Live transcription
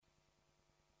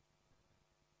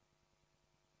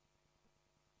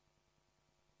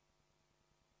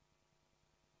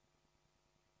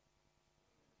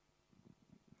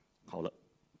好了。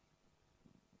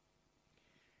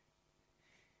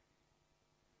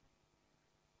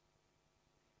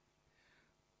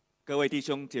各位弟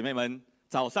兄姐妹们，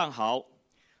早上好！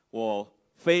我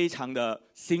非常的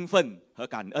兴奋和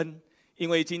感恩，因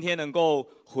为今天能够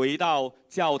回到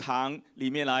教堂里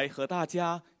面来，和大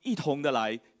家一同的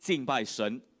来敬拜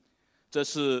神，这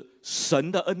是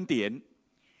神的恩典。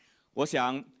我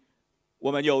想，我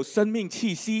们有生命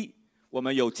气息，我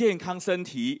们有健康身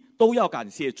体，都要感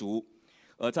谢主。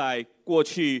而在过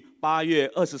去8月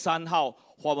23号，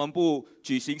华文部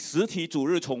举行实体主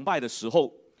日崇拜的时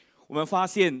候，我们发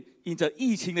现，因着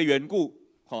疫情的缘故，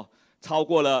超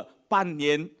过了半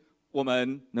年，我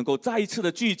们能够再一次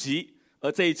的聚集。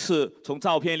而这一次，从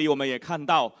照片里我们也看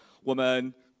到，我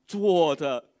们坐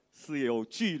的是有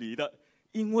距离的，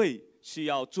因为需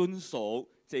要遵守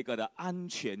这个的安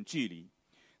全距离。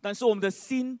但是我们的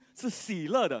心是喜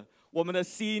乐的，我们的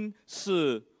心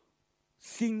是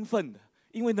兴奋的，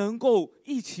因为能够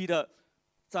一起的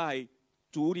在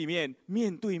主里面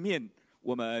面对面，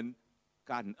我们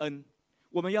感恩。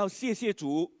我们要谢谢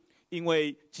主，因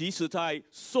为即使在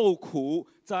受苦，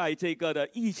在这个的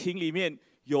疫情里面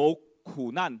有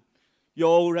苦难，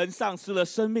有人丧失了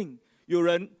生命，有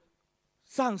人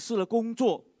丧失了工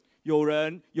作，有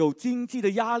人有经济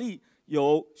的压力，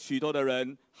有许多的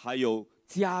人还有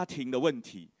家庭的问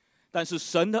题，但是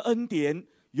神的恩典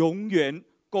永远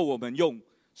够我们用。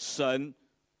神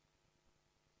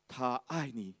他爱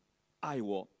你爱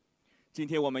我。今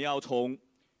天我们要从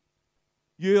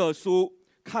约珥书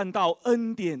看到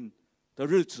恩典的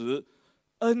日子，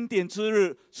恩典之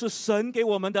日是神给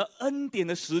我们的恩典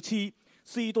的时期，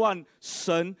是一段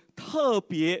神特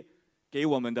别给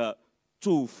我们的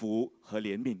祝福和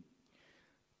怜悯。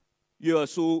约珥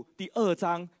书第2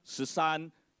章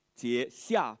13节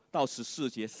下到14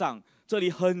节上，这里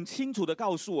很清楚地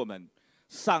告诉我们，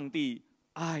上帝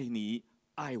爱你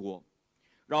爱我。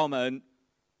让我们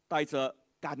带着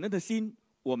感恩的心，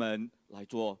我们来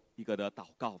做一个的祷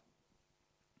告。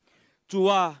主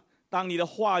啊，当你的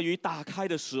话语打开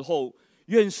的时候，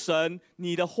愿神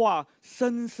你的话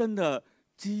深深的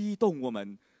激动我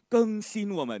们，更新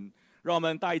我们，让我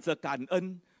们带着感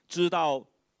恩，知道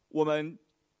我们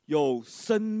有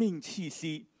生命气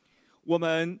息，我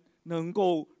们能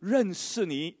够认识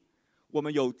你，我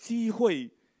们有机会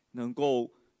能够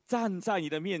站在你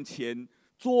的面前，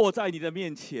坐在你的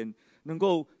面前，能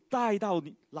够来到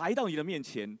你的面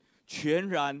前，全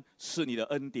然是你的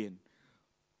恩典。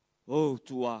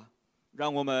主啊，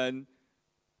让我们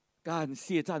感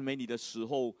谢赞美你的时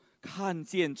候，看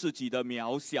见自己的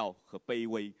渺小和卑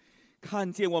微，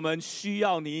看见我们需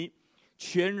要你，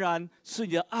全然是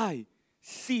你的爱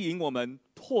吸引我们，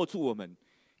托住我们，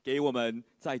给我们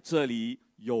在这里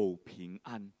有平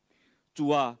安。主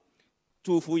啊，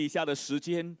祝福以下的时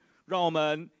间，让我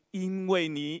们因为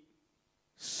你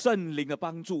圣灵的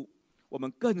帮助，我们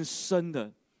更深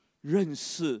的认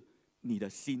识你的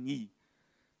心意，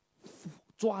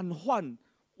转换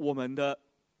我们的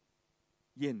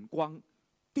眼光，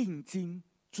定睛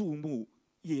注目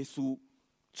耶稣，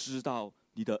知道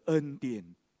你的恩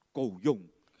典够用，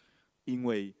因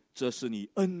为这是你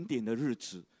恩典的日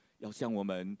子，要向我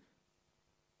们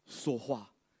说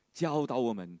话，教导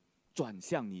我们转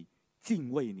向你，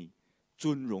敬畏你，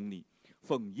尊荣你。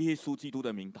奉耶稣基督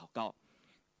的名祷告，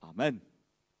阿们。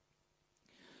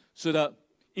是的，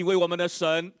因为我们的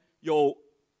神有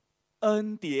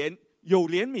恩典，有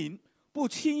怜悯，不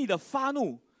轻易的发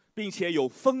怒，并且有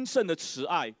丰盛的慈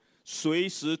爱，随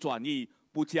时转意，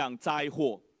不降灾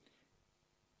祸。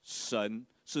神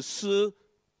是施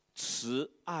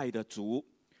慈爱的主。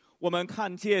我们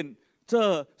看见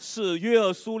这是约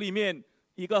珥书里面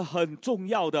一个很重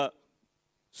要的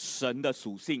神的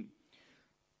属性。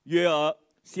约珥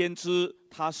先知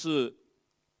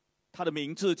他的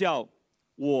名字叫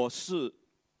我是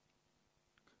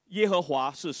耶和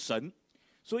华是神，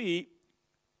所以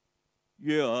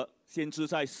约珥先知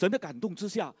在神的感动之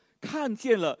下，看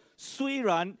见了虽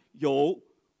然有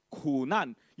苦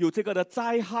难，有这个的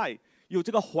灾害，有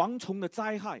这个蝗虫的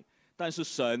灾害，但是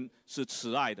神是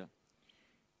慈爱的。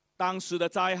当时的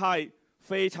灾害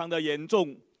非常的严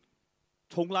重，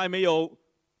从来没有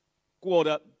过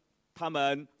的，他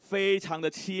们非常的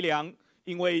凄凉，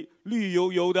因为绿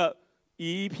油油的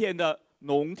一片的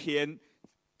农田，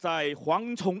在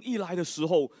蝗虫一来的时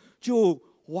候，就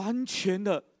完全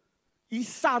的一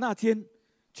刹那间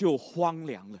就荒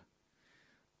凉了。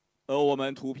而我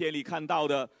们图片里看到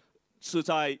的是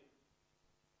在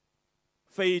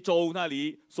非洲那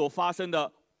里所发生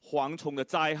的蝗虫的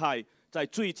灾害，在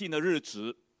最近的日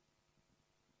子，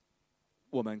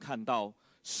我们看到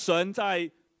神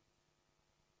在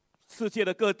世界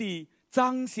的各地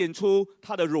彰显出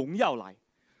他的荣耀来。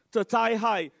这灾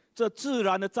害，这自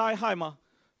然的灾害吗？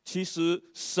其实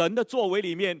神的作为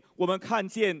里面，我们看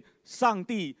见上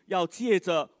帝要借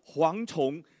着蝗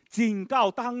虫警告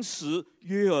当时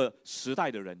约珥时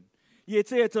代的人，也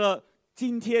借着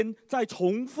今天在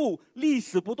重复历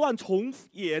史不断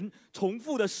重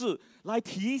复的事，来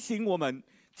提醒我们、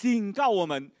警告我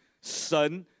们，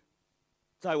神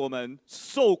在我们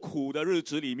受苦的日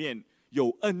子里面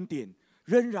有恩典，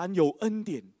仍然有恩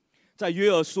典。在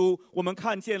约珥书，我们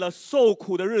看见了受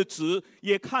苦的日子，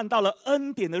也看到了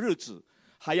恩典的日子，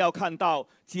还要看到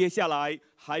接下来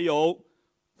还有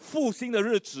复兴的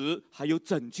日子，还有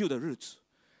拯救的日子。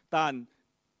但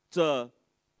这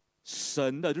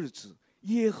神的日子，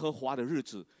耶和华的日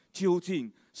子究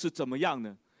竟是怎么样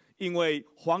呢？因为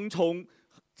蝗虫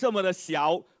这么的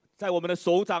小，在我们的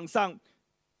手掌上，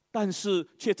但是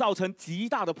却造成极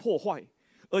大的破坏。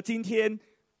而今天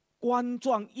冠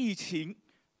状疫情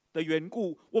的缘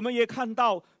故，我们也看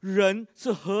到人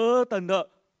是何等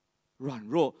的软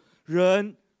弱，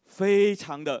人非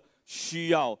常的需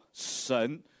要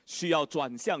神，需要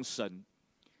转向神。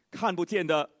看不见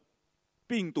的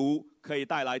病毒可以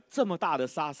带来这么大的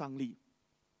杀伤力，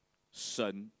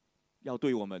神要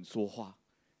对我们说话，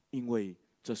因为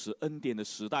这是恩典的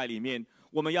时代里面，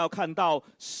我们要看到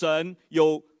神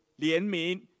有怜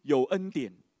悯，有恩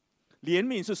典。怜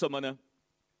悯是什么呢？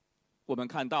我们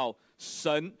看到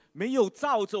神没有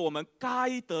照着我们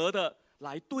该得的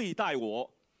来对待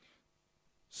我，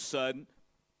神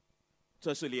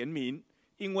这是怜悯，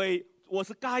因为我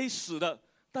是该死的，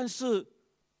但是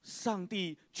上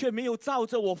帝却没有照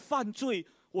着我犯罪、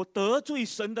我得罪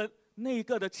神的那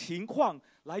个的情况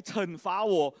来惩罚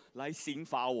我、来刑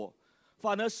罚我，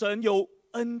反而神有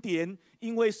恩典，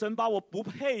因为神把我不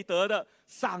配得的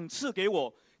赏赐给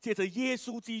我，借着耶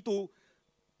稣基督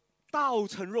道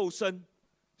成肉身，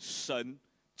神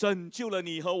拯救了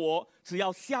你和我。只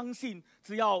要相信，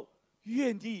只要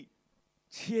愿意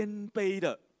谦卑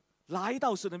的来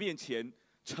到神的面前，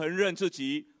承认自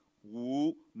己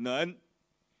无能，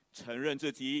承认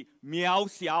自己渺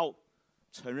小，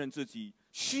承认自己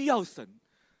需要神，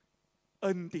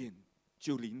恩典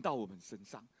就临到我们身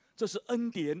上。这是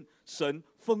恩典，神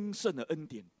丰盛的恩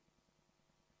典。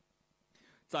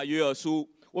在约珥书，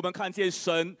我们看见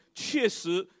神确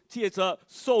实借着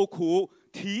受苦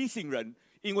提醒人，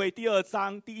因为第2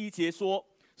章第1节说，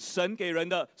神给人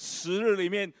的10日里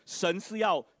面，神是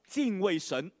要敬畏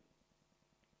神。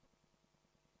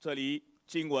这里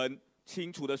经文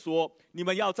清楚的说，你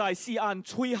们要在西安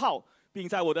吹号，并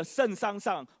在我的圣山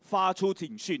上发出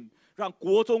警讯，让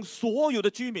国中所有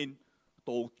的居民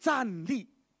都站立。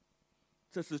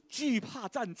这是惧怕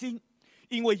战惊，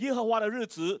因为耶和华的日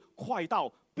子快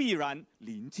到，必然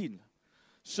临近了。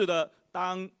是的，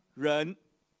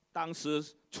当时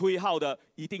吹号的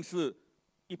一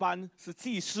般是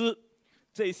祭司，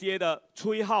这些的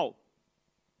吹号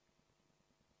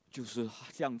就是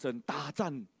象征打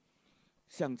战，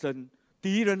象征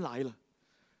敌人来了，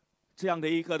这样的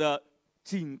一个的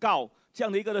警告，这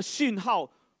样的一个的讯号，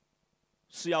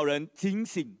是要人警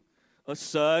醒。而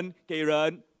神给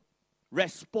人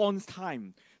response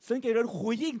time， 神给人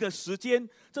回应的时间，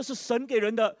这是神给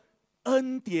人的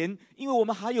恩典，因为我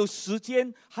们还有时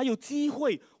间，还有机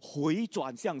会回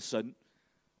转向神，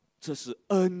这是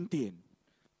恩典。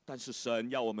但是神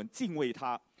要我们敬畏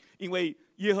他，因为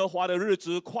耶和华的日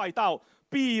子快到，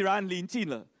必然临近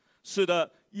了。是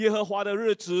的，耶和华的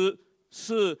日子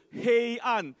是黑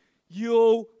暗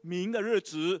幽冥的日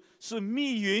子，是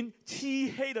密云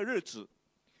漆黑的日子。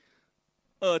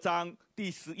2章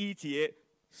第11节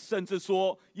甚至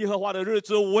说，耶和华的日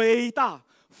子伟大，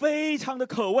非常的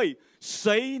可畏，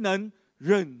谁能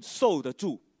忍受得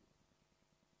住？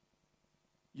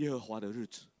耶和华的日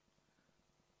子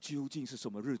究竟是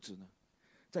什么日子呢？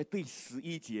在第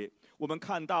11节，我们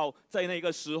看到，在那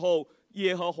个时候，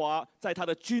耶和华在他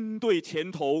的军队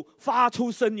前头发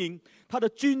出声音，他的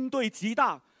军队极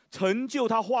大，成就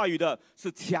他话语的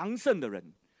是强盛的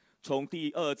人。从第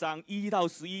2章1到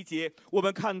11节，我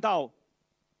们看到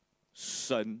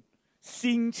神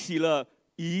兴起了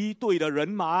一队的人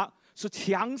马，是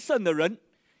强盛的人，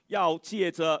要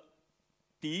借着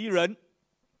敌人，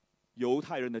犹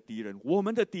太人的敌人，我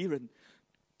们的敌人，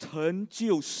成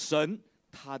就神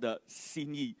他的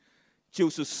心意，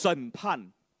就是审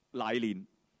判来临。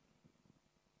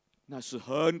那是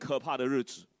很可怕的日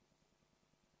子。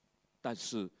但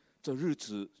是这日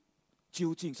子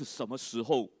究竟是什么时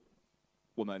候？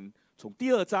我们从第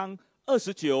2章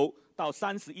29到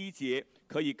31节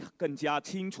可以更加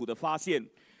清楚的发现，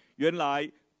原来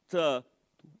这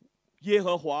耶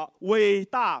和华伟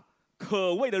大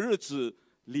可畏的日子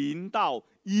临到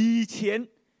以前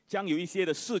将有一些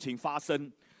的事情发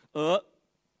生。而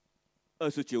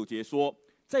29节说，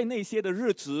在那些的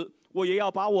日子，我也要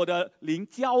把我的灵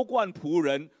浇灌仆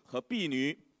人和婢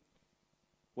女，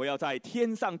我要在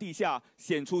天上地下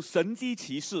显出神迹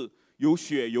奇事，有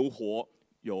血有火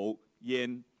有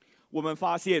烟。我们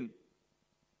发现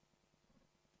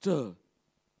这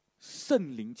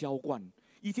圣灵浇灌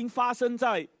已经发生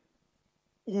在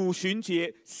五旬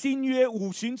节，新约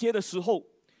五旬节的时候，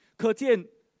可见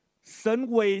神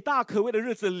伟大可畏的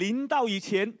日子临到以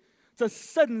前，这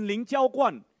圣灵浇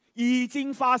灌已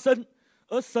经发生，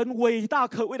而神伟大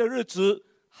可畏的日子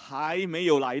还没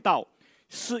有来到，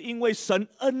是因为神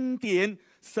恩典，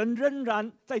神仍然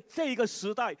在这个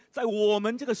时代，在我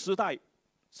们这个时代，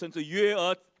甚至约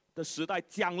珥的时代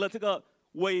讲了这个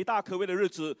伟大可畏的日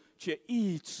子，却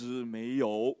一直没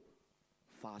有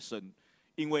发生。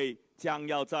因为将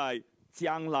要在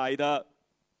将来的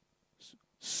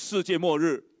世界末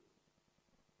日，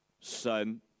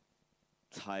神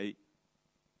才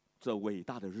这伟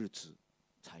大的日子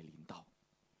才临到。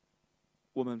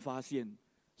我们发现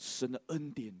神的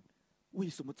恩典为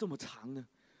什么这么长呢？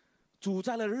主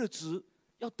灾的日子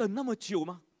要等那么久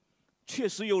吗？确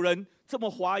实有人这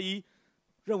么怀疑，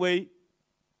认为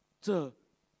这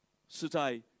是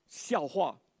在笑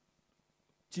话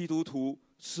基督徒，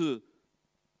是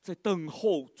在等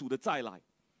候主的再来，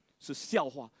是笑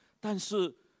话。但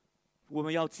是我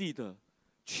们要记得，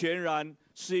全然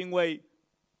是因为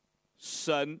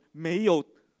神没有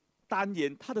单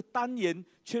言，他的单言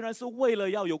全然是为了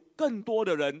要有更多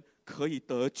的人可以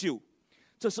得救。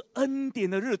这是恩典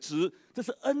的日子，这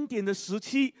是恩典的时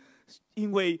期，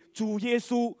因为主耶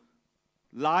稣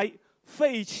来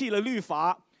废弃了律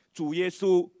法，主耶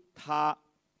稣他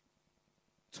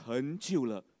成就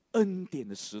了恩典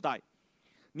的时代。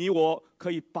你我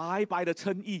可以白白的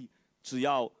称义，只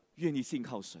要愿意信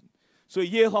靠神。所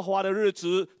以耶和华的日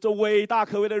子，这伟大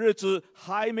可畏的日子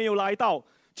还没有来到，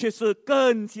却是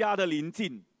更加的临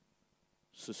近。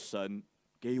是神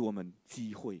给我们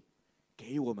机会，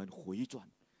给我们回转，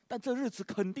但这日子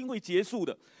肯定会结束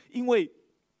的，因为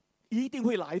一定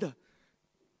会来的。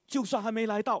就算还没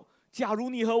来到，假如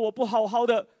你和我不好好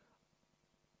的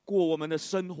过我们的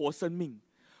生活生命，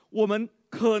我们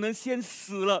可能先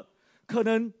死了，可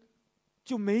能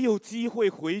就没有机会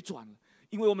回转了，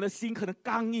因为我们的心可能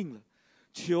刚硬了。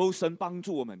求神帮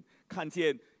助我们看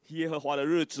见耶和华的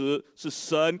日子是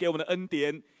神给我们的恩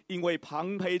典，因为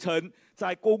庞培城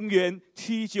在公元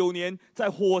79年在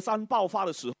火山爆发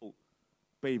的时候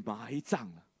被埋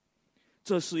葬了。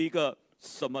这是一个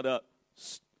什么的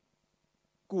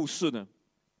故事呢？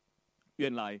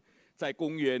原来在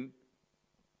公元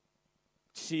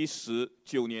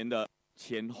79年的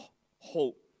前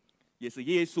后，也是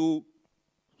耶稣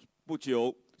不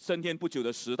久升天不久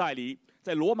的时代里，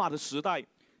在罗马的时代，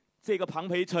这个庞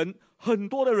培城很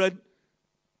多的人，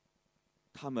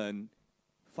他们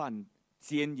犯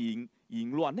奸淫淫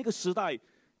乱。那个时代，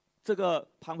这个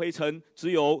庞培城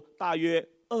只有大约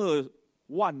2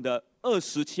万的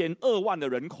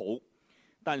人口，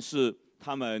但是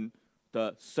他们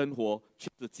的生活却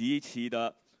是极其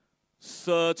的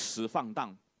奢侈放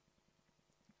荡。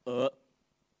而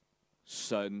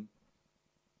神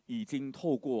已经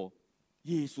透过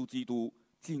耶稣基督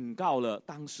警告了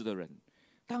当时的人，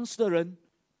当时的人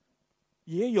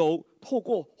也有透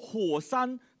过火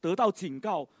山得到警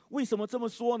告。为什么这么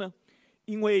说呢？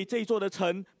因为这座的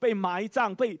城被埋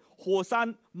葬，被火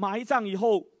山埋葬以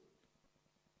后，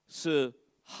是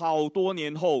好多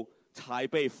年后才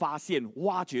被发现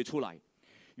挖掘出来。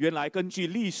原来根据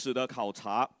历史的考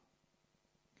察，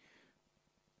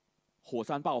火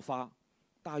山爆发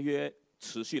大约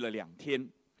持续了2天，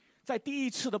在第一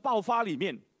次的爆发里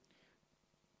面，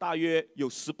大约有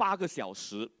18个小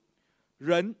时，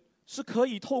人是可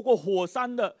以透过火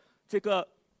山的这个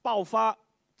爆发，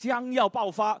将要爆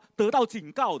发得到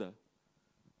警告的。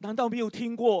难道没有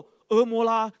听过俄摩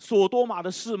拉、索多玛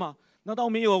的事吗？难道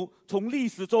没有从历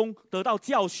史中得到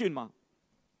教训吗？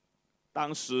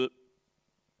当时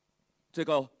这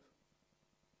个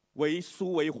维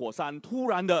苏维火山突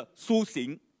然的苏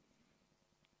醒，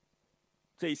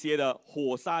这些的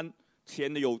火山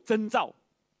前有征兆，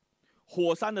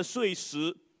火山的碎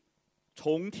石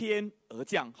从天而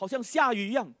降，好像下雨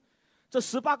一样。这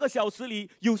18个小时里，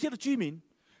有些的居民，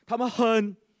他们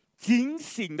很警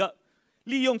醒的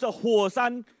利用这火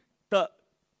山的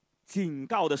警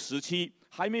告的时期，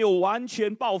还没有完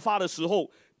全爆发的时候，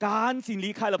赶紧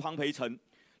离开了庞培城。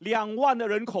2万的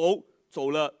人口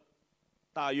走了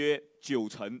大约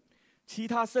90%，其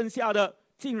他剩下的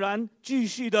竟然继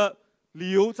续的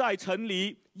留在城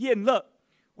里宴乐。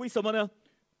为什么呢？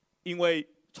因为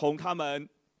从他们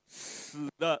死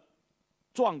的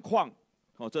状况，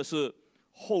这是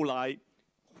后来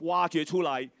挖掘出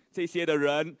来，这些的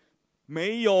人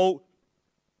没有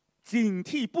警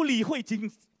惕、不理会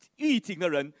预警的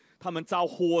人，他们遭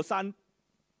火山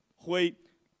灰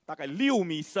大概6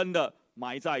米深的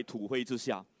埋在土灰之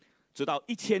下，直到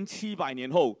1700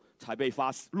年后才被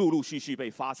陆陆续续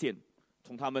被发现。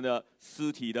从他们的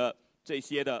尸体的这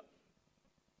些的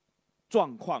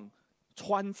状况，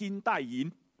穿金戴银，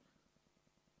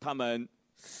他们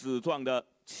死状的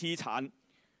凄惨，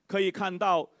可以看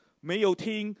到没有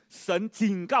听神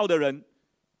警告的人，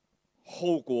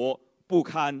后果不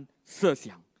堪设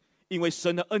想。因为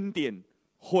神的恩典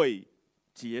会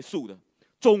结束的，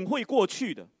总会过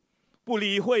去的。不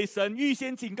理会神预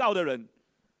先警告的人，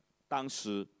当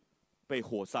时被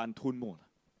火山吞没了。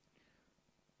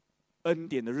恩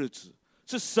典的日子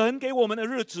是神给我们的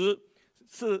日子，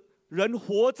是人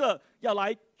活着要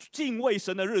来敬畏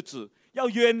神的日子，要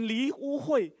远离污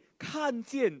秽，看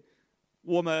见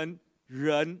我们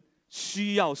人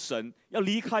需要神，要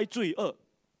离开罪恶。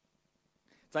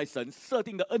在神设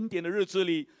定的恩典的日子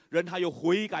里，人还有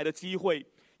悔改的机会，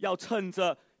要趁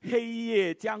着黑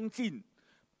夜将近，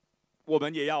我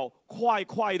们也要快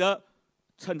快的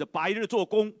趁着白日做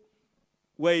工，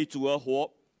为主而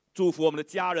活，祝福我们的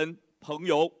家人朋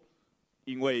友。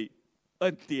因为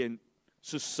恩典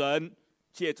是神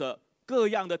借着各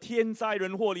样的天灾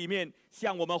人祸里面，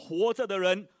向我们活着的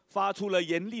人发出了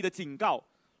严厉的警告。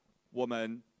我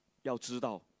们要知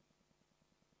道，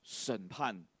审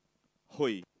判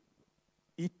会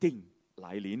一定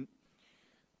来临，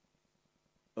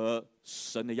而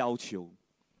神的要求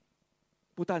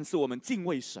不但是我们敬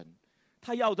畏神，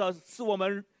他要的是我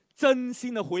们真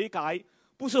心的悔改，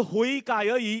不是悔改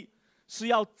而已，是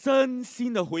要真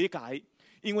心的悔改。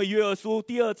因为约珥书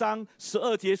第2章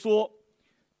12节说，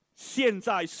现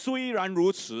在虽然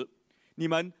如此，你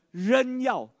们仍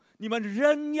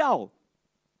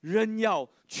要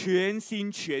全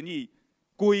心全意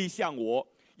归向我，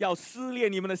要撕裂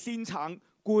你们的心肠，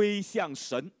归向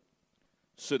神。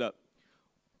是的，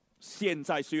现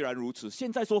在虽然如此，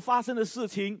现在所发生的事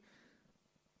情，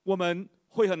我们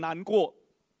会很难过。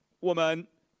我们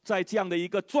在这样的一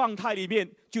个状态里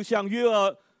面，就像约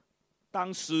珥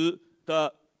当时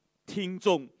的听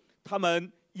众，他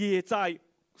们也在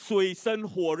水深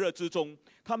火热之中，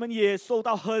他们也受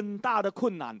到很大的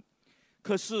困难。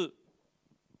可是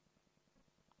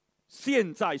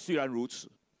现在虽然如此，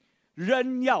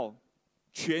仍要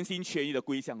全心全意的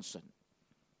归向神。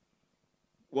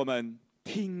我们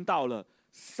听到了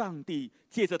上帝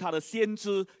借着他的先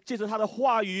知，借着他的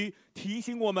话语提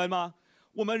醒我们吗？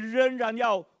我们仍然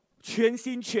要全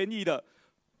心全意的，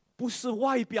不是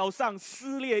外表上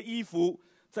撕裂衣服。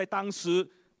在当时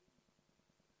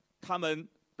他们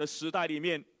的时代里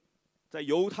面，在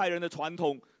犹太人的传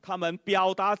统，他们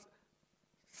表达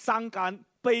伤感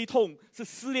悲痛是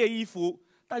撕裂衣服，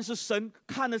但是神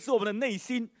看的是我们的内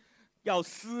心，要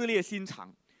撕裂心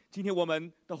肠。今天我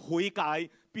们的悔改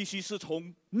必须是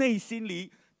从内心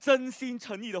里真心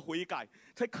诚意的悔改，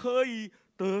才可以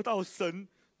得到神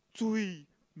最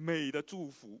美的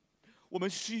祝福。我们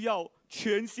需要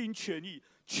全心全意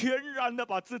全然的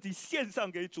把自己献上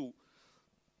给主，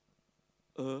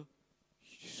而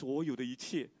所有的一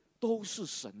切都是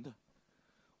神的。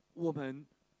我们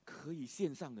可以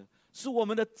献上的是我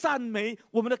们的赞美，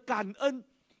我们的感恩，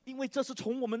因为这是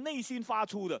从我们内心发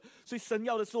出的。所以神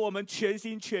要的是我们全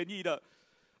心全意的。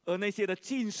而那些的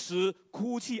禁食、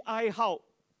哭泣、哀号，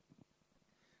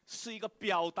是一个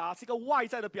表达，是一个外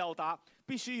在的表达，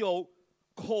必须有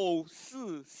口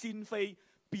是心非、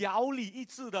表里一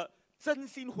致的真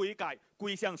心悔改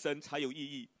归向神才有意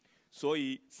义。所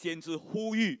以先知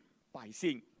呼吁百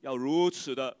姓要如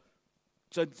此的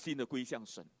真心的归向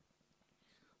神。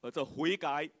而这悔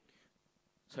改，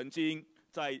曾经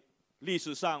在历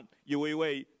史上有一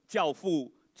位教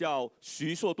父叫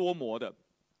徐硕多摩的，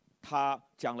他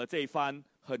讲了这番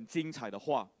很精彩的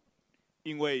话，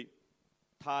因为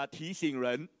他提醒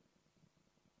人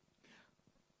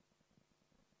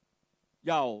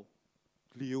要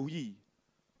留意，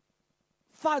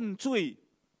犯罪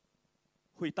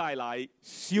会带来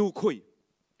羞愧，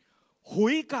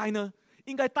悔改呢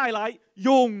应该带来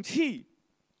勇气。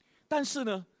但是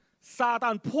呢，撒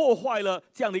旦破坏了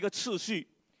这样的一个次序，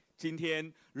今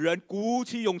天人鼓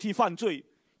起勇气犯罪，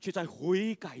却在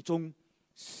悔改中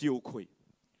羞愧。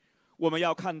我们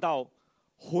要看到，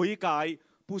悔改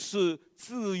不是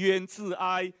自怨自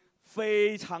哀，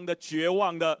非常的绝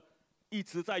望的，一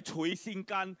直在捶心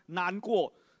肝难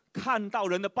过，看到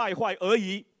人的败坏而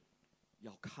已。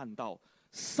要看到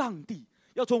上帝，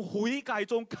要从悔改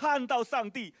中看到上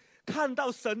帝，看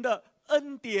到神的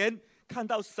恩典，看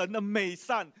到神的美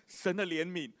善，神的怜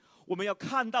悯。我们要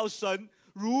看到神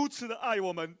如此的爱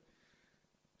我们，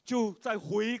就在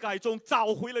悔改中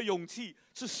找回了勇气，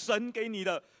是神给你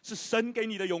的，是神给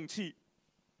你的勇气。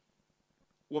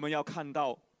我们要看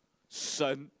到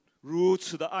神如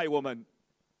此的爱我们，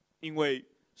因为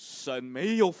神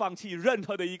没有放弃任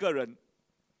何的一个人。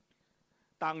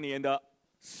当年的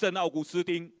圣奥古斯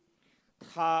丁，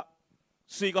他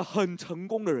是一个很成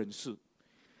功的人士，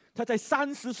他在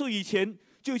30岁以前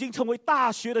就已经成为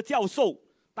大学的教授。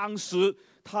当时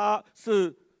他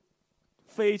是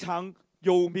非常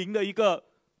有名的一个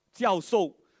教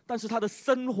授，但是他的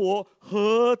生活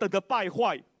何等的败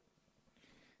坏。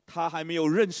他还没有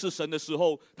认识神的时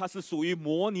候，他是属于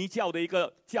摩尼教的一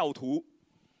个教徒，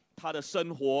他的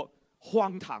生活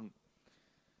荒唐。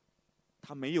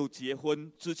他没有结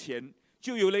婚之前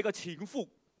就有了一个情妇，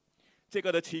这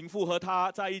个的情妇和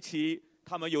他在一起，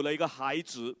他们有了一个孩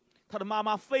子。他的妈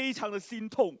妈非常的心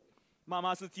痛，妈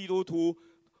妈是基督徒，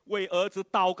为儿子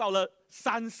祷告了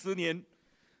30年，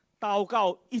祷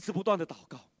告一直不断的祷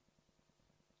告，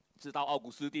直到奥古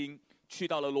斯丁去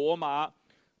到了罗马，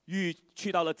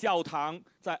去到了教堂，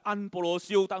在安博罗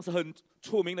修，当时很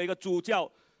出名的一个主教，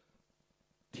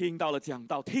听到了讲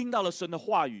道，听到了神的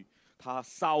话语，他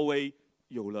稍微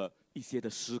有了一些的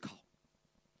思考。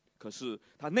可是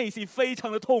他内心非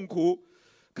常的痛苦，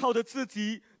靠着自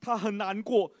己他很难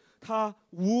过，他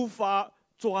无法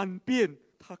转变，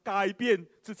他改变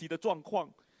自己的状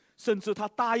况，甚至他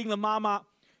答应了妈妈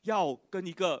要跟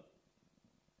一个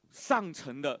上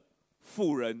层的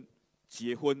妇人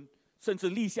结婚，甚至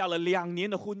立下了2年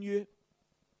的婚约。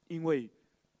因为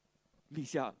立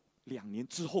下2年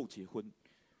之后结婚，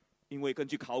因为根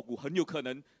据考古，很有可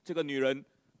能这个女人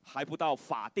还不到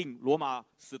罗马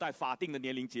时代法定的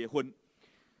年龄结婚。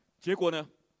结果呢，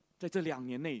在这2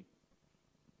年内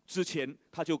之前，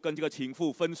他就跟这个情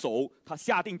妇分手，他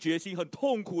下定决心，很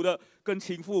痛苦的跟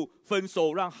情妇分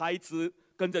手，让孩子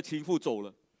跟着情妇走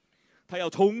了。他要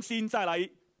重新再来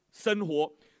生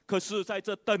活，可是在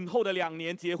这等候的2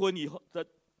年结婚以后的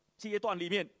阶段里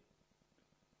面，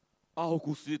奥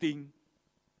古斯丁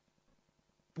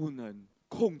不能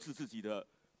控制自己的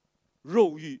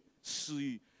肉欲私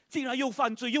欲，竟然又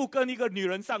犯罪，又跟一个女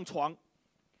人上床。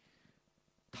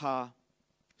他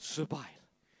失败了，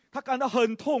他感到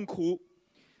很痛苦。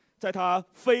在他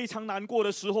非常难过的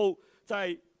时候，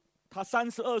在他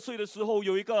32岁的时候，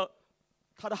有一个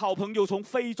他的好朋友从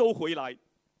非洲回来，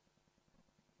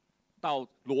到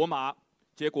罗马，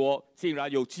结果竟然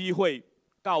有机会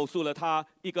告诉了他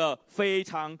一个非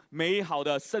常美好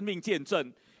的生命见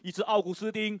证，以致奥古斯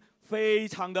丁非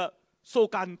常的受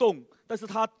感动。但是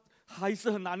他还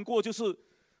是很难过，就是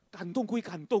感动归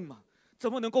感动嘛，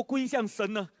怎么能够归向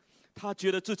神呢？他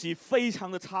觉得自己非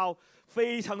常的糙，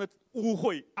非常的污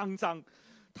秽肮脏，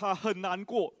他很难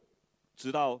过。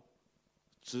直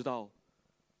到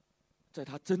在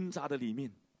他挣扎的里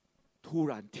面，突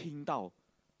然听到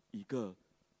一个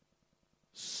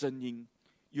声音，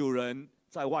有人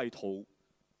在外头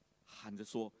喊着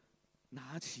说：“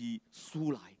拿起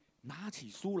书来，拿起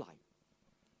书来。”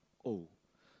哦，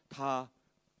他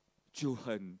就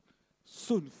很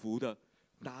顺服的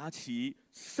拿起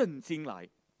圣经来，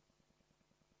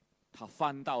他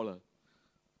翻到了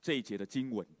这一节的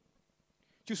经文，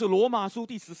就是罗马书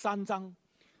第13章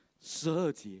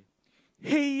12节：“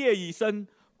黑夜已深，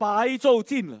白昼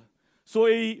近了，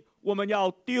所以我们要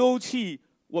丢弃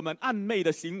我们暗昧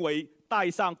的行为，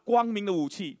带上光明的武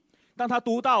器。”当他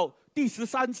读到第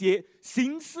13节，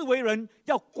行事为人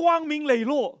要光明磊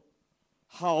落，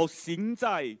好行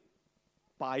在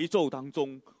白昼当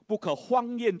中，不可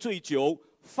荒宴醉酒，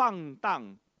放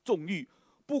荡纵欲，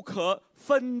不可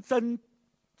纷争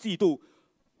嫉妒。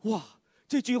哇，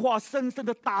这句话深深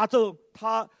的打着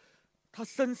他，他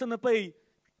深深的被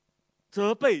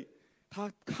责备，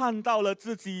他看到了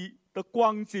自己的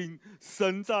光景，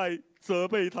神在责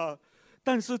备他。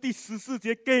但是第14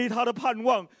节给他的盼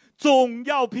望，总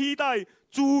要披戴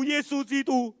主耶稣基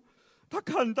督。他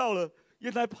看到了，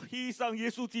原来披上耶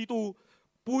稣基督，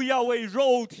不要为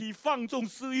肉体放纵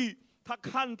私欲。他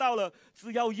看到了，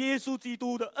只要耶稣基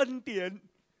督的恩典，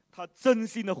他真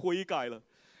心的悔改了。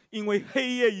因为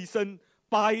黑夜已深，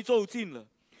白昼近了。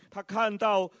他看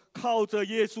到靠着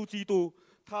耶稣基督，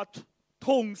他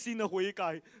痛心的悔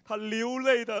改，他流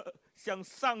泪的向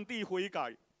上帝悔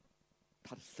改，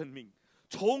他的生命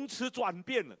从此转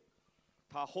变了。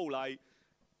他后来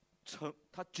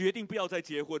他决定不要再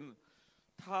结婚了，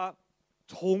他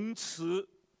从此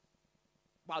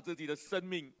把自己的生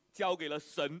命交给了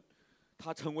神，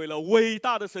他成为了伟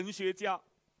大的神学家。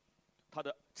他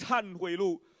的忏悔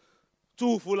录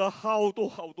祝福了好多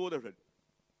好多的人。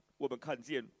我们看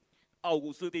见奥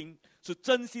古斯丁是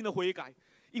真心的悔改，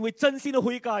因为真心的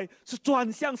悔改是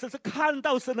转向神，是看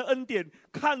到神的恩典，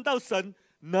看到神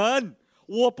能，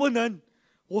我不能，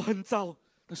我很糟，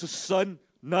但是神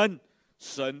能，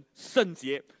神圣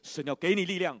洁，神要给你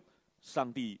力量，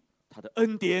上帝他的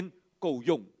恩典够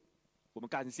用，我们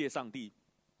感谢上帝，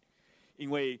因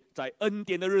为在恩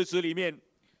典的日子里面，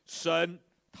神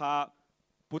他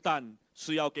不但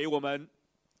是要给我们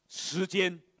时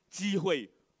间、机会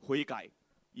悔改，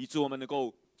以致我们能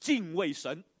够敬畏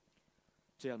神，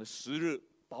这样的时日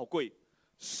宝贵。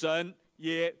神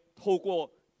也透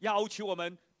过要求我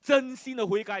们真心的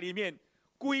悔改里面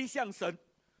归向神，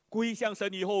归向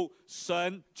神以后，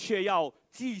神却要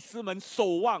祭司们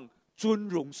守望尊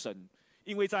荣神，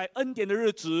因为在恩典的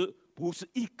日子，不是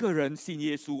一个人信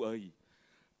耶稣而已，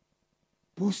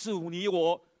不是你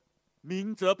我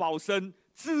明哲保身，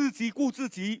自己顾自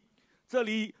己。这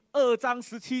里2章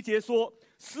17节说，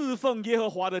侍奉耶和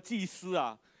华的祭司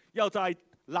啊，要在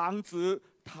廊子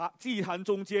祭坛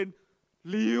中间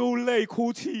流泪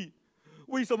哭泣。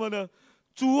为什么呢？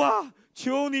主啊，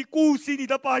求你顾惜你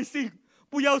的百姓，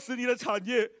不要使你的产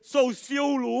业受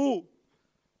羞辱，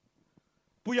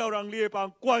不要让列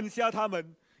邦管辖他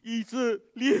们，以致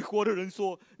列国的人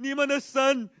说：你们的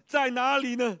神在哪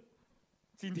里呢？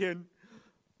今天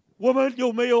我们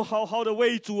有没有好好的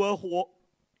为主而活？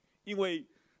因为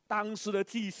当时的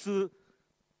祭司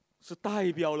是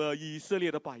代表了以色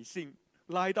列的百姓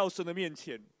来到神的面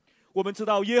前。我们知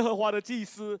道耶和华的祭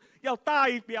司要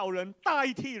代表人、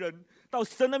代替人到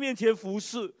神的面前服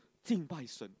侍、敬拜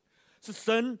神，是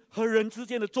神和人之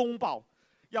间的中保，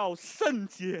要圣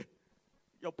洁，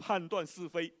要判断是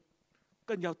非，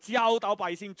更要教导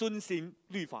百姓遵行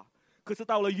律法。可是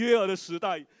到了约珥的时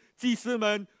代，祭司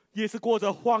们也是过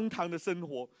着荒唐的生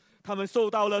活，他们受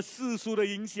到了世俗的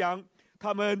影响，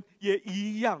他们也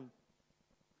一样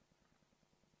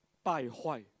败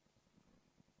坏，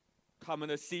他们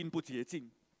的心不洁净，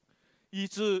以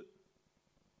致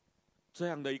这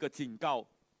样的一个警告，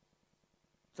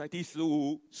在第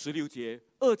15、16节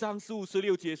，2章15、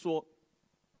16节说：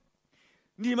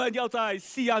你们要在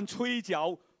西安吹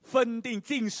角，分定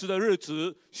禁食的日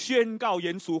子，宣告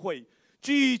严肃会，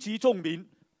聚集众民，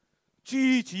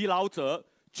聚集老者，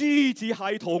聚集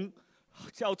孩童，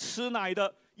叫吃奶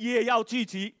的也要聚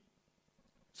集，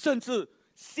甚至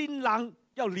新郎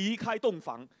要离开洞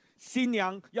房，新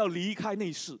娘要离开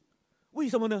内室。为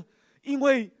什么呢？因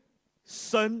为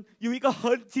神有一个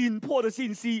很紧迫的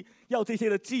信息，要这些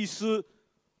的祭司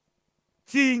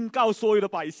警告所有的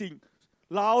百姓，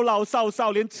老老少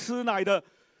少，连吃奶的，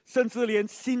甚至连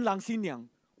新郎新娘。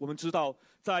我们知道，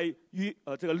在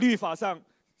这个律法上，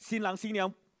新郎新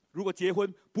娘如果结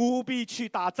婚，不必去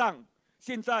打仗。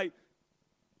现在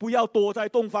不要躲在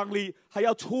洞房里，还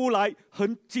要出来，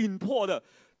很紧迫的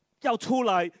要出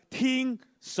来听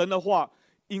神的话，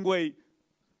因为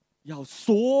要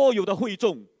所有的会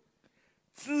众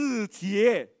自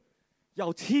洁，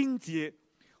要清洁。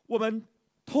我们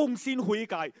痛心悔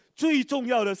改，最重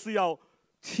要的是要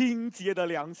清洁的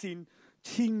良心，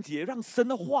清洁，让神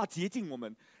的话洁净我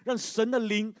们，让神的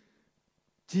灵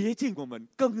洁净我们，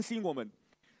更新我们。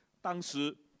当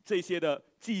时这些的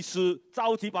祭司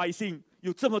召集百姓，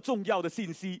有这么重要的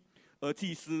信息，而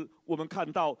祭司，我们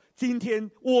看到今天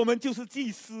我们就是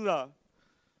祭司啊。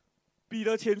彼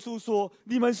得前书说：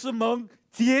你们是蒙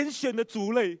拣选的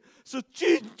族类，是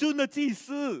君尊的祭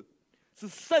司，是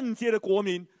圣洁的国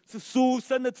民，是属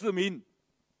神的子民。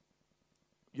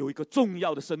有一个重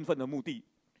要的身份的目的，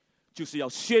就是要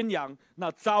宣扬那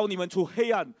召你们出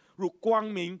黑暗入光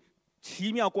明、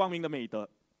奇妙光明的美德。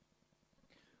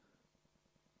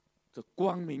这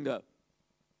光明的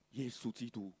耶稣基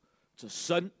督，这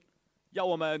神要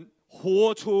我们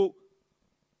活出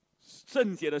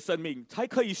圣洁的生命，才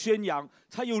可以宣扬，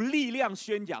才有力量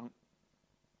宣扬、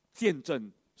见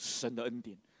证神的恩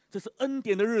典。这是恩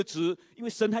典的日子，因为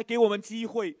神还给我们机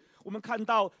会。我们看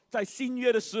到在新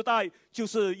约的时代，就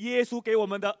是耶稣给我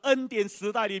们的恩典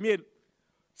时代里面，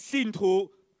信徒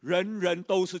人人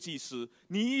都是祭司，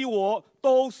你我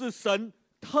都是神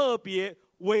特别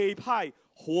委派，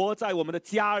活在我们的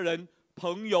家人、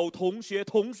朋友、同学、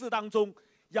同事当中，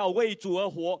要为主而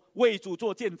活，为主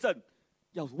做见证，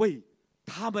要为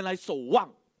他们来守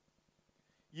望，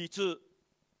以致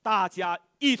大家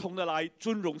一同的来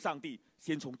尊荣上帝。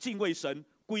先从敬畏神、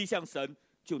归向神，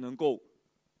就能够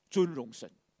尊荣神。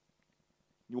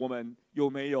我们有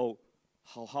没有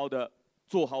好好的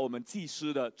做好我们祭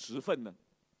司的职分呢？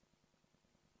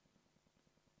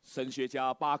神学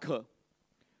家巴克，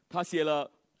他写了《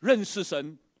认识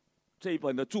神》这一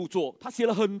本的著作，他写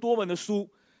了很多本的书，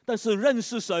但是《认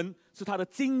识神》是他的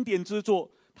经典之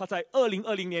作。他在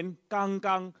2020年刚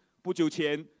刚不久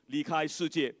前离开世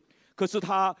界，可是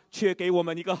他却给我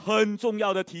们一个很重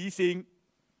要的提醒，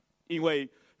因为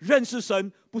认识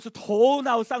神不是头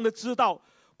脑上的知道，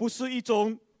不是一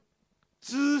种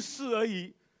知识而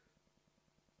已，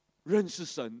认识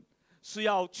神是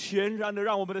要全然的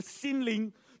让我们的心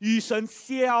灵与神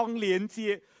相连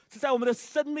接，是在我们的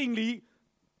生命里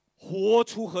活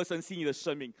出合神心意的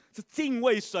生命，是敬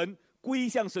畏神、归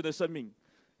向神的生命。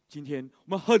今天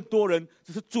我们很多人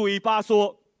只是嘴巴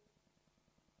说，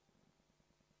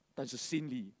但是心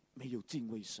里没有敬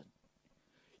畏神；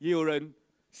也有人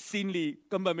心里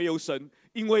根本没有神，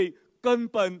因为根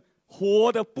本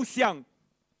活得不像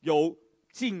有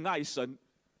敬爱神，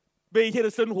每天的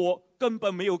生活根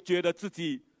本没有觉得自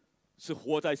己是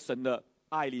活在神的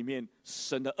爱里面、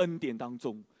神的恩典当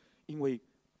中，因为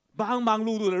忙忙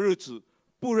碌碌的日子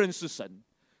不认识神。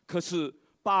可是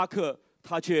巴克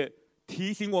他却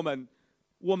提醒我们，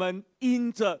我们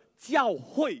因着教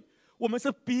会，我们是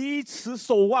彼此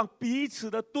守望、彼此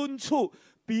的敦促、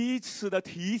彼此的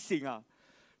提醒啊。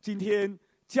今天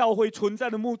教会存在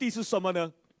的目的是什么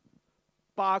呢？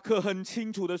巴克很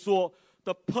清楚的说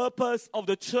 ，The purpose of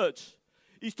the church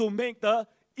is to make the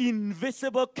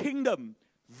invisible kingdom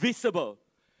visible.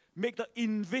 Make the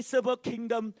invisible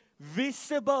kingdom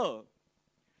visible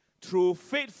through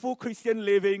faithful Christian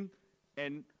living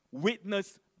and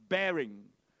witness bearing.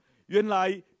 原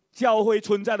来教会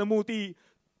存在的目的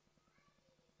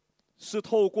是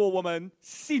透过我们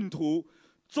信徒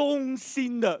忠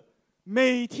心的，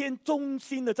每天忠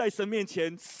心的在神面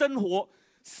前生活，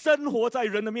生活在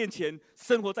人的面前，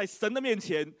生活在神的面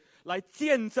前，来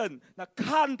见证那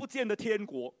看不见的天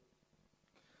国。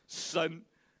神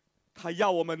他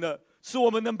要我们的是我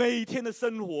们的每天的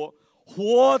生活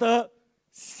活得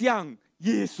像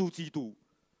耶稣基督。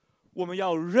我们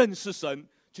要认识神，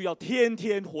就要天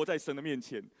天活在神的面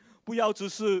前，不要只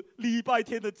是礼拜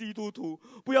天的基督徒，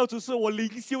不要只是我灵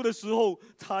修的时候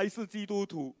才是基督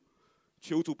徒。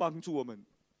求主帮助我们，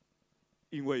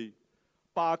因为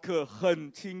巴克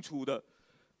很清楚的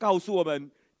告诉我们，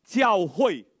教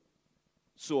会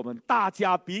是我们大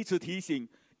家彼此提醒、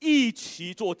一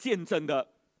起做见证的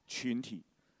群体。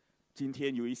今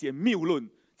天有一些谬论，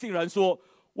竟然说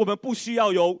我们不需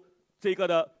要有这个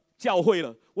的教会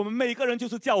了，我们每个人就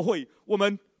是教会，我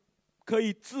们可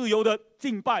以自由的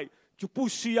敬拜，就不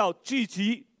需要聚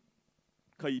集，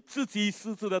可以自己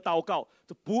私自的祷告。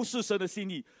这不是神的心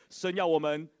意。神要我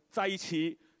们在一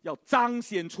起，要彰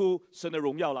显出神的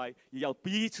荣耀来，也要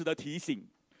彼此的提醒，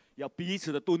要彼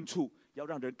此的敦促，要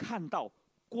让人看到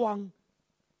光。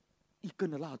一根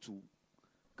的蜡烛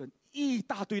跟一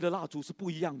大堆的蜡烛是不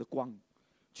一样的光。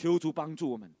求主帮助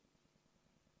我们。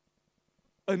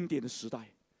恩典的时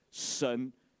代，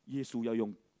神耶稣要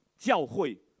用教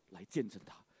会来见证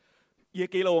他，也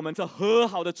给了我们这和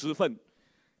好的职分。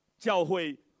教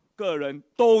会个人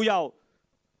都要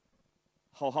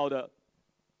好好的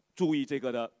注意这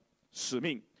个的使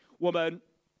命。我们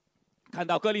看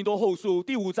到哥林多后书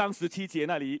第5章17节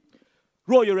那里，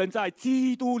若有人在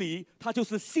基督里，他就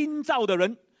是新造的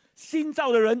人，新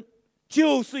造的人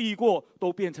旧事已过，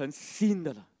都变成新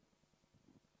的了。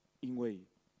因为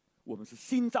我们是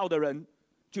新造的人，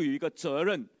就有一个责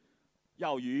任，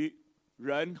要与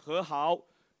人和好，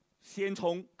先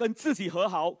从跟自己和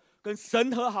好，跟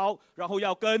神和好，然后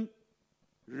要跟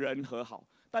人和好。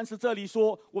但是这里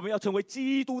说，我们要成为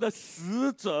基督的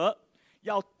使者，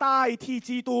要代替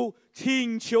基督，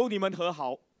请求你们和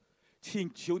好，请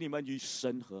求你们与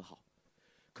神和好。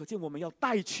可见我们要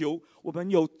代求，我们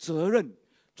有责任，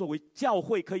作为教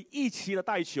会可以一起的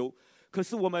代求。可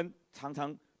是我们常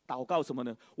常祷告什么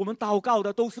呢？我们祷告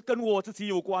的都是跟我自己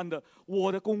有关的，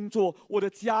我的工作，我的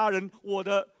家人，我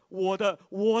的。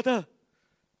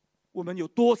我们有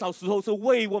多少时候是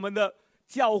为我们的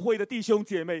教会的弟兄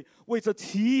姐妹，为着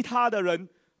其他的人，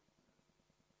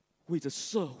为着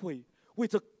社会，为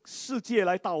着世界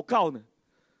来祷告呢？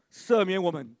赦免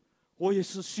我们，我也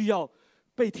是需要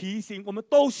被提醒，我们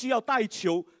都需要代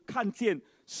求，看见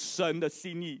神的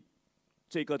心意。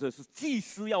这个是祭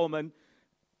司要我们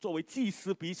作为祭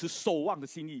司彼此守望的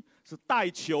心意，是代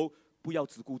求，不要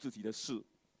只顾自己的事。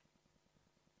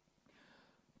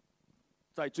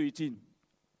在最近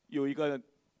有一个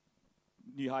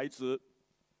女孩子，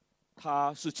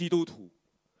她是基督徒，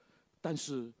但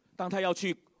是当她要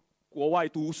去国外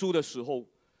读书的时候，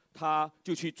她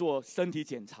就去做身体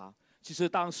检查。其实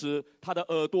当时她的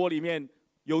耳朵里面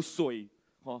有水，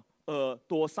耳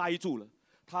朵塞住了。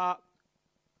她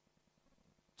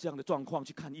这样的状况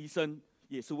去看医生，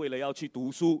也是为了要去读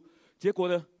书。结果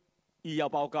呢，医药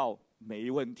报告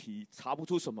没问题，查不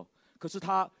出什么。可是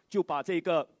她就把这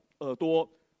个耳朵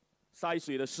塞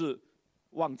水的事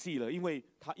忘记了，因为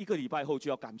他1个礼拜后就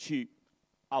要赶去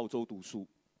澳洲读书。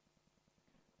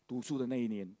读书的那一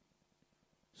年，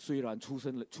虽然出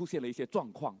现了一些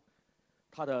状况，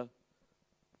他的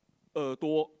耳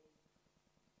朵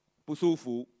不舒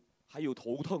服，还有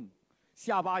头痛，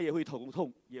下巴也会疼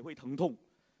痛，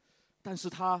但是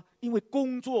他因为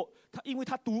工作，因为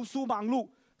他读书忙碌，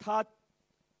他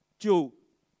就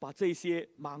把这些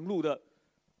忙碌的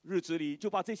日子里，就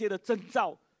把这些的征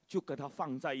兆就给他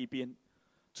放在一边，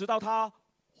直到他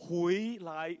回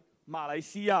来马来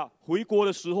西亚回国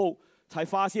的时候，才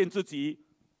发现自己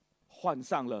患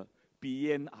上了鼻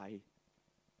咽癌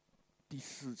第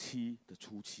4期的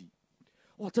初期。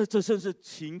哇，这真是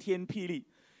晴天霹雳！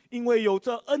因为有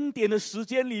这恩典的时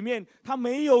间里面，他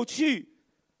没有去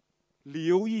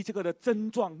留意这个的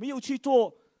症状，没有去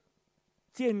做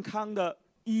健康的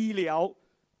医疗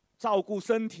照顾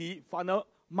身体，反而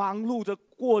忙碌着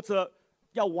过着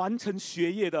要完成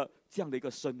学业的这样的一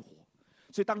个生活。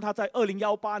所以当他在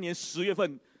2018年10月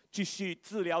份继续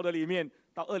治疗的里面，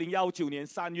到2019年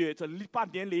3月这半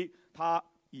年里，他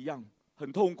一样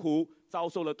很痛苦，遭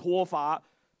受了脱发、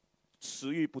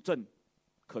食欲不振。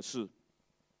可是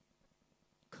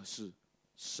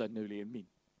神的怜悯，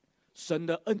神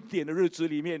的恩典的日子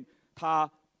里面，他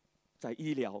在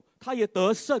医疗，他也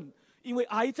得胜，因为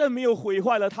癌症没有毁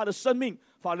坏了他的生命，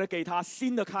反而给他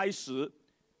新的开始。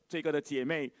这个的姐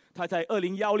妹，她在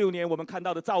2016年我们看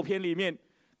到的照片里面，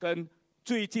跟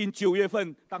最近9月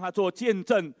份当她做见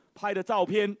证拍的照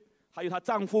片，还有她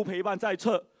丈夫陪伴在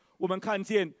侧，我们看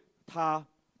见她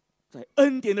在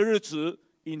恩典的日子，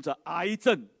因着癌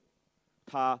症，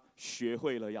她学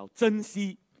会了要珍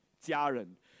惜家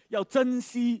人，要珍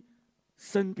惜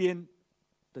身边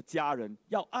的家人，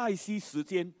要爱惜时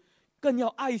间，更要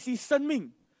爱惜生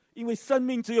命，因为生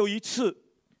命只有一次。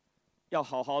要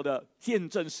好好的见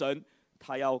证神，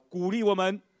他要鼓励我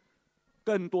们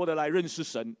更多的来认识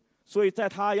神。所以在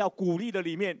他要鼓励的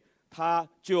里面，他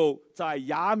就在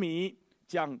雅米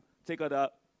将这个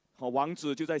的网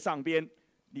址就在上边，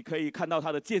你可以看到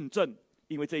他的见证。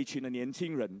因为这一群的年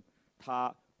轻人，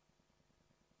他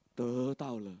得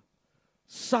到了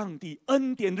上帝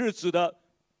恩典日子的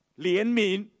怜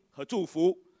悯和祝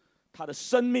福，他的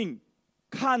生命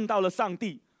看到了上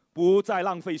帝，不再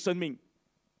浪费生命。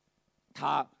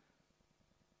他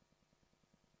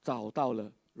找到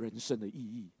了人生的意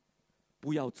义，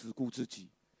不要只顾自己，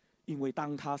因为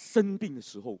当他生病的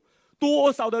时候，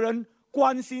多少的人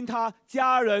关心他，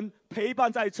家人陪伴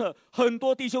在侧，很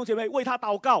多弟兄姐妹为他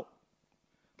祷告。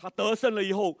他得胜了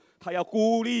以后，他要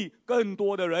鼓励更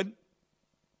多的人，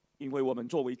因为我们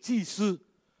作为祭司，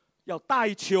要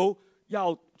代求，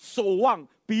要守望，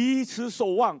彼此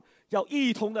守望，要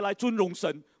一同的来尊荣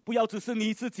神，不要只是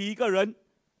你自己一个人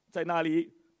在那里，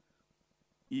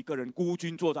一个人孤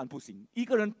军作战不行，一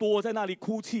个人躲在那里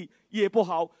哭泣也不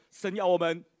好。神要我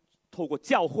们透过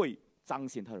教会彰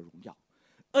显他的荣耀。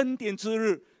恩典之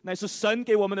日乃是神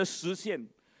给我们的实现，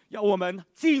要我们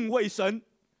敬畏神，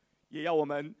也要我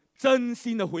们真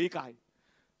心的悔改，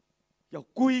要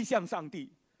归向上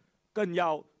帝，更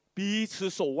要彼此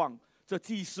守望。这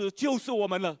祭司就是我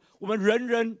们了，我们人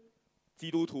人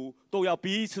基督徒都要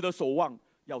彼此的守望，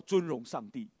要尊荣上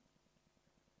帝。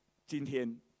今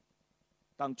天，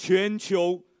当全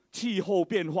球气候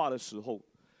变化的时候，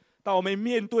当我们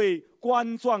面对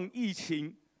冠状疫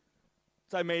情，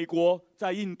在美国、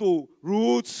在印度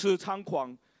如此猖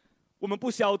狂，我们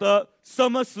不晓得什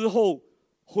么时候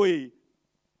会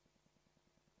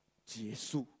结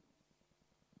束。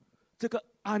这个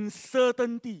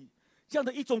uncertainty 这样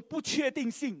的一种不确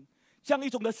定性，这样一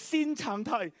种的新常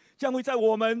态，将会在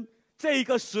我们这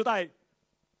个时代，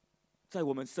在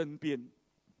我们身边。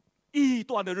异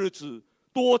端的日子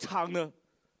多长呢？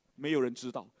没有人知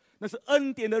道。那是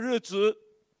恩典的日子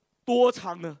多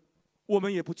长呢？我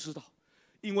们也不知道，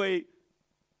因为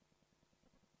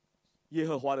耶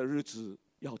和华的日子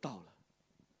要到了，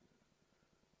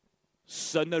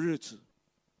神的日子，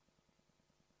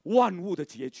万物的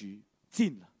结局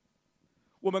近了。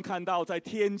我们看到在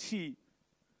天气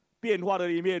变化的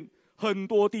里面，很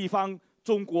多地方，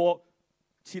中国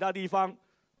其他地方，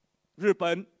日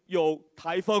本有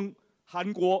台风，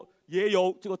韩国也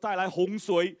有这个带来洪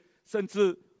水，甚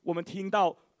至我们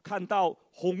看到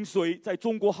洪水在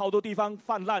中国好多地方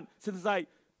泛滥，甚至在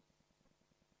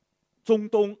中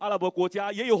东阿拉伯国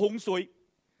家也有洪水。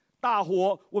大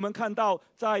火，我们看到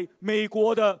在美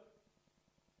国的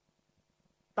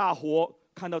大火，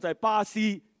看到在巴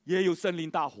西也有森林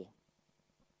大火。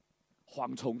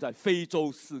蝗虫在非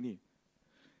洲肆虐，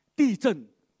地震、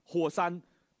火山，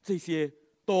这些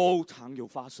都常有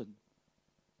发生。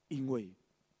因为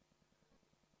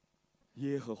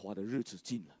耶和华的日子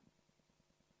近了，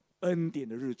恩典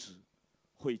的日子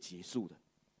会结束的。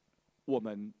我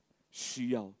们需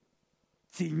要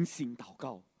精心祷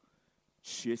告，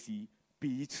学习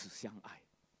彼此相爱。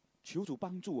求主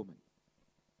帮助我们。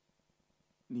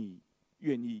你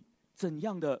愿意怎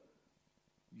样的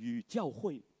与教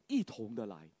会一同的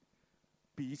来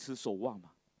彼此守望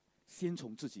吗？先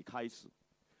从自己开始，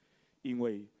因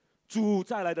为主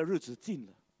再来的日子近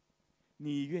了。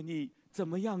你愿意怎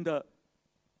么样的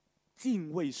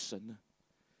敬畏神呢？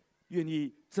愿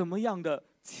意怎么样的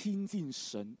亲近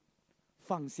神，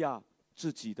放下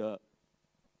自己的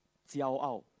骄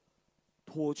傲，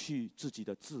脱去自己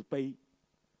的自卑？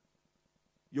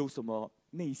有什么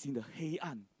内心的黑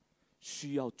暗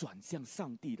需要转向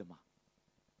上帝的吗？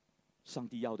上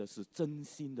帝要的是真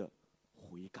心的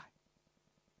悔改。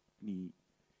你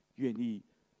愿意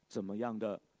怎么样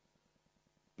的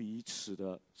彼此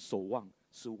的守望？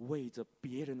是为着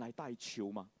别人来代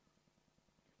求吗？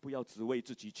不要只为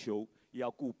自己求，也要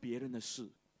顾别人的事。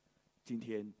今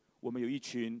天我们有一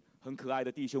群很可爱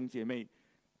的弟兄姐妹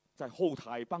在后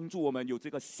台帮助我们，有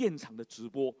这个现场的直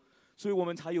播，所以我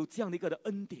们才有这样的一个的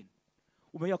恩典。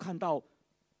我们要看到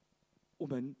我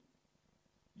们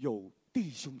有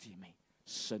弟兄姐妹，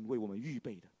神为我们预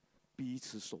备的，彼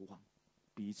此守望，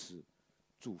彼此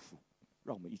祝福。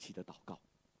让我们一起的祷告。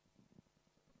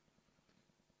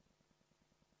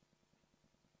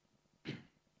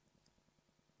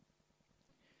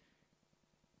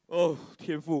哦，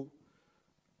天父，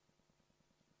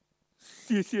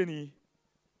谢谢你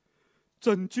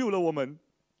拯救了我们，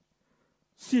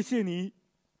谢谢你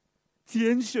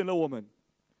拣选了我们，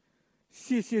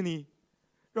谢谢你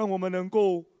让我们能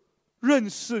够认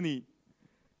识你，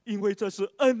因为这是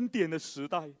恩典的时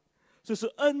代，这是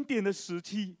恩典的时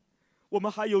期，我们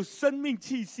还有生命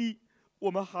气息，我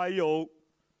们还有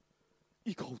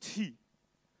一口气，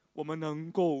我们能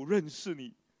够认识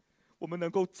你，我们能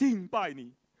够敬拜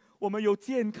你，我们有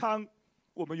健康，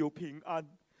我们有平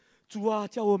安。主啊，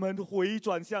叫我们回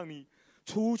转向你，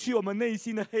除去我们内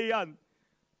心的黑暗，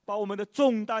把我们的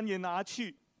重担也拿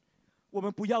去。我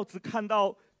们不要只看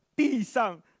到地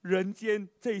上人间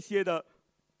这些的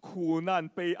苦难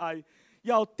悲哀，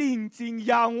要定睛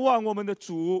仰望我们的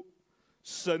主。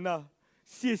神啊，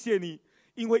谢谢你，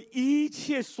因为一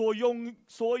切所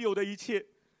有的一切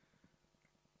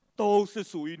都是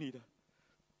属于你的。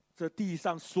这地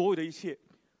上所有的一切，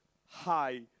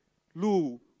海、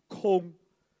陆、空，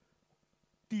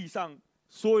地上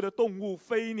所有的动物、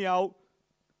飞鸟、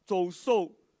走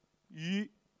兽、鱼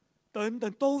等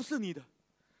等，都是你的。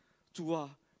主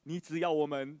啊，你只要我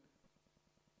们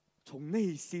从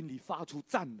内心里发出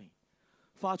赞美，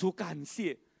发出感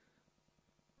谢，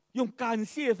用感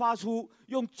谢发出，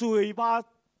用嘴巴、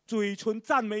嘴唇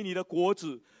赞美你的果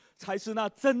子，才是那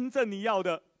真正你要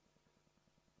的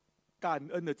感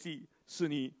恩的祭，是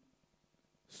你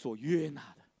所悦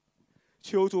纳的。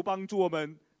求主帮助我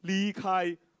们离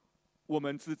开我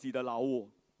们自己的老我，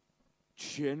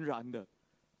全然的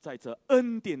在这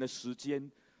恩典的时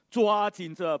间，抓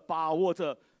紧着把握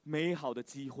着美好的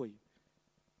机会，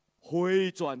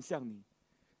回转向你。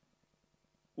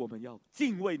我们要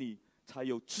敬畏你，才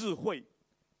有智慧，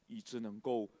以致能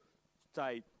够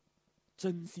在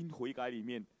真心悔改里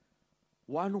面，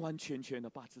完完全全的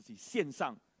把自己献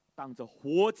上，当着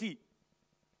活祭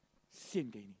献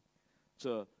给你。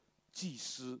这祭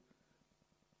司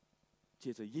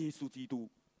借着耶稣基督，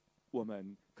我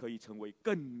们可以成为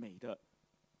更美的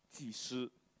祭司，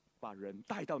把人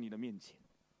带到你的面前。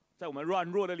在我们软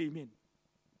弱的里面，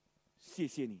谢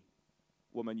谢你，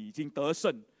我们已经得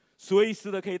胜，随时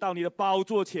的可以到你的宝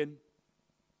座前，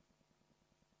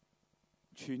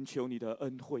寻求你的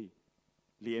恩惠、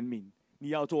怜悯。你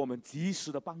要做我们及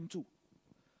时的帮助，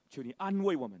求你安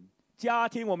慰我们，加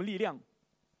添我们力量，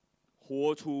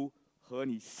活出合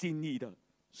你心意的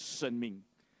生命。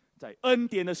在恩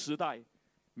典的时代，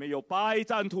没有白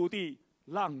占土地，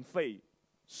浪费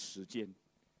时间。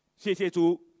谢谢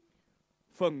主，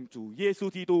奉主耶稣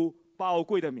基督宝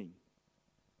贵的名，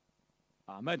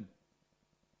阿们。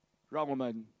让我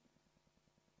们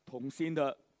同心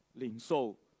的领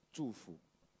受祝福。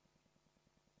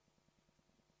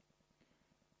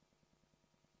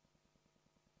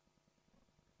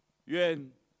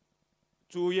愿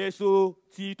主耶稣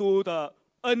基督的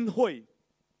恩惠，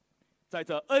在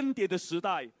这恩典的时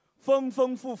代，丰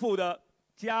丰富富的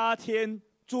加添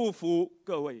祝福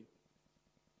各位。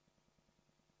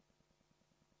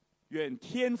愿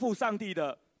天父上帝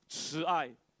的慈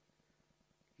爱、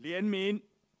怜悯，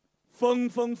丰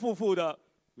丰富富的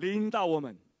临到我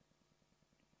们。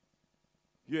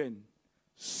愿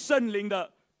圣灵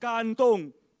的感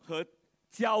动和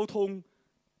交通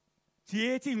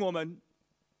接近我们，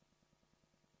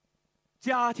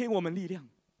加添我们力量，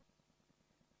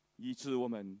以致我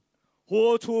们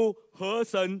活出合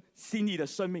神心意的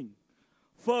生命。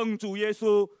奉主耶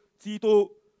稣基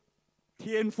督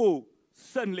天父、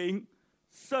圣灵、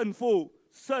圣父、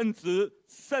圣子、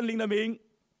圣灵的名，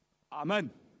阿们。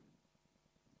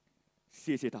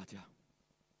谢谢大家。